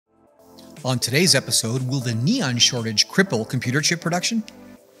On today's episode, will the neon shortage cripple computer chip production?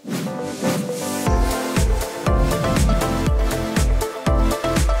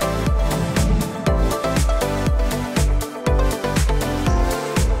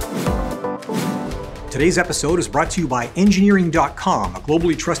 Today's episode is brought to you by engineering.com, a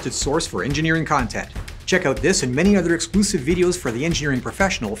globally trusted source for engineering content. Check out this and many other exclusive videos for the engineering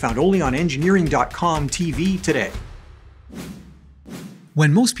professional found only on engineering.com TV today.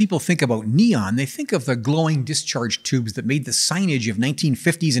 When most people think about neon, they think of the glowing discharge tubes that made the signage of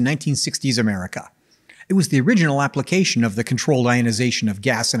 1950s and 1960s America. It was the original application of the controlled ionization of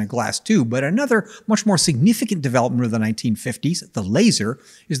gas in a glass tube, but another much more significant development of the 1950s, the laser,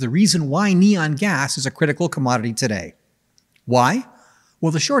 is the reason why neon gas is a critical commodity today. Why?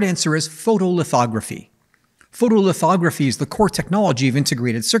 Well, the short answer is photolithography. Photolithography is the core technology of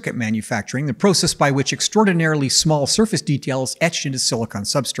integrated circuit manufacturing, the process by which extraordinarily small surface detail is etched into silicon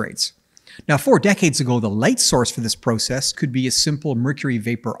substrates. Now, 4 decades ago, the light source for this process could be a simple mercury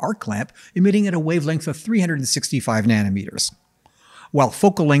vapor arc lamp emitting at a wavelength of 365 nanometers. While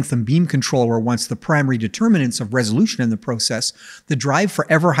focal length and beam control were once the primary determinants of resolution in the process, the drive for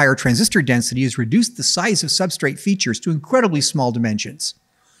ever higher transistor density has reduced the size of substrate features to incredibly small dimensions.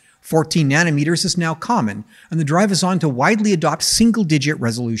 14 nanometers is now common, and the drive is on to widely adopt single-digit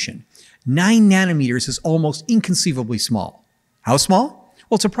resolution. 9 nanometers is almost inconceivably small. How small?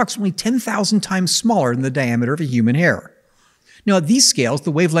 Well, it's approximately 10,000 times smaller than the diameter of a human hair. Now, at these scales, the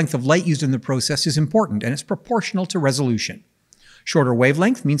wavelength of light used in the process is important, and it's proportional to resolution. Shorter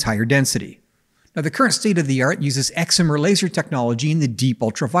wavelength means higher density. Now, the current state-of-the-art uses excimer laser technology in the deep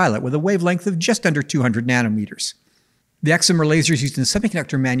ultraviolet with a wavelength of just under 200 nanometers. The excimer lasers used in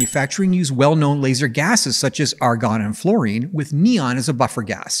semiconductor manufacturing use well-known laser gases such as argon and fluorine, with neon as a buffer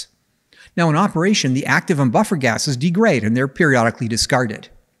gas. Now, in operation, the active and buffer gases degrade and they're periodically discarded.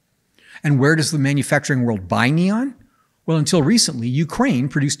 And where does the manufacturing world buy neon? Well, until recently, Ukraine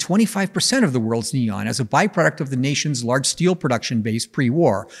produced 25% of the world's neon as a byproduct of the nation's large steel production base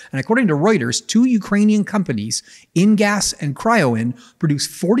pre-war. And according to Reuters, 2 Ukrainian companies, InGas and Cryoin, produce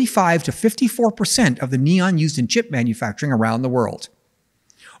 45 to 54% of the neon used in chip manufacturing around the world.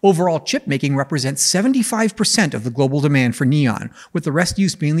 Overall, chip making represents 75% of the global demand for neon, with the rest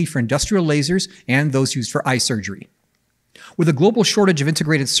used mainly for industrial lasers and those used for eye surgery. With a global shortage of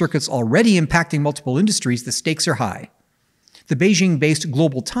integrated circuits already impacting multiple industries, the stakes are high. The Beijing-based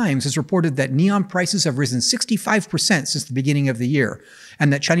Global Times has reported that neon prices have risen 65% since the beginning of the year,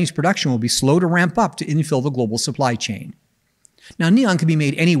 and that Chinese production will be slow to ramp up to infill the global supply chain. Now, neon can be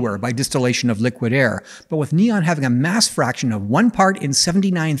made anywhere by distillation of liquid air, but with neon having a mass fraction of 1 part in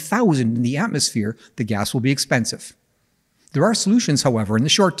 79,000 in the atmosphere, the gas will be expensive. There are solutions, however, in the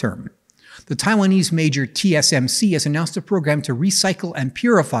short term. The Taiwanese major TSMC has announced a program to recycle and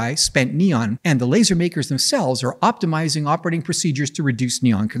purify spent neon, and the laser makers themselves are optimizing operating procedures to reduce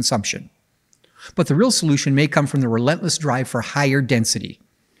neon consumption. But the real solution may come from the relentless drive for higher density.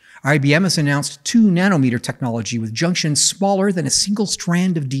 IBM has announced 2 nanometer technology with junctions smaller than a single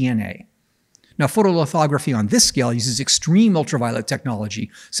strand of DNA. Now, photolithography on this scale uses extreme ultraviolet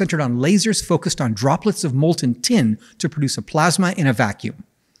technology centered on lasers focused on droplets of molten tin to produce a plasma in a vacuum.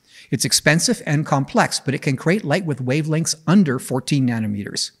 It's expensive and complex, but it can create light with wavelengths under 14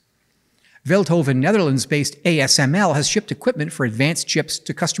 nanometers. Veldhoven, Netherlands-based ASML has shipped equipment for advanced chips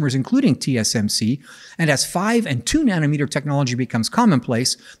to customers including TSMC, and as 5 and 2 nanometer technology becomes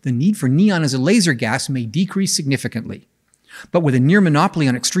commonplace, the need for neon as a laser gas may decrease significantly. But with a near monopoly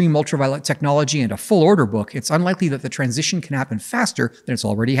on extreme ultraviolet technology and a full order book, it's unlikely that the transition can happen faster than it's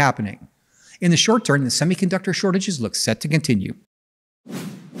already happening. In the short term, the semiconductor shortages look set to continue.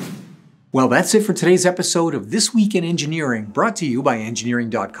 Well, that's it for today's episode of This Week in Engineering, brought to you by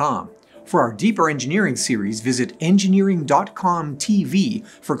engineering.com. For our deeper engineering series, visit engineering.com TV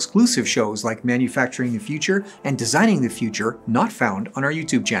for exclusive shows like Manufacturing the Future and Designing the Future, not found on our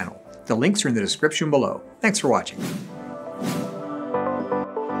YouTube channel. The links are in the description below. Thanks for watching.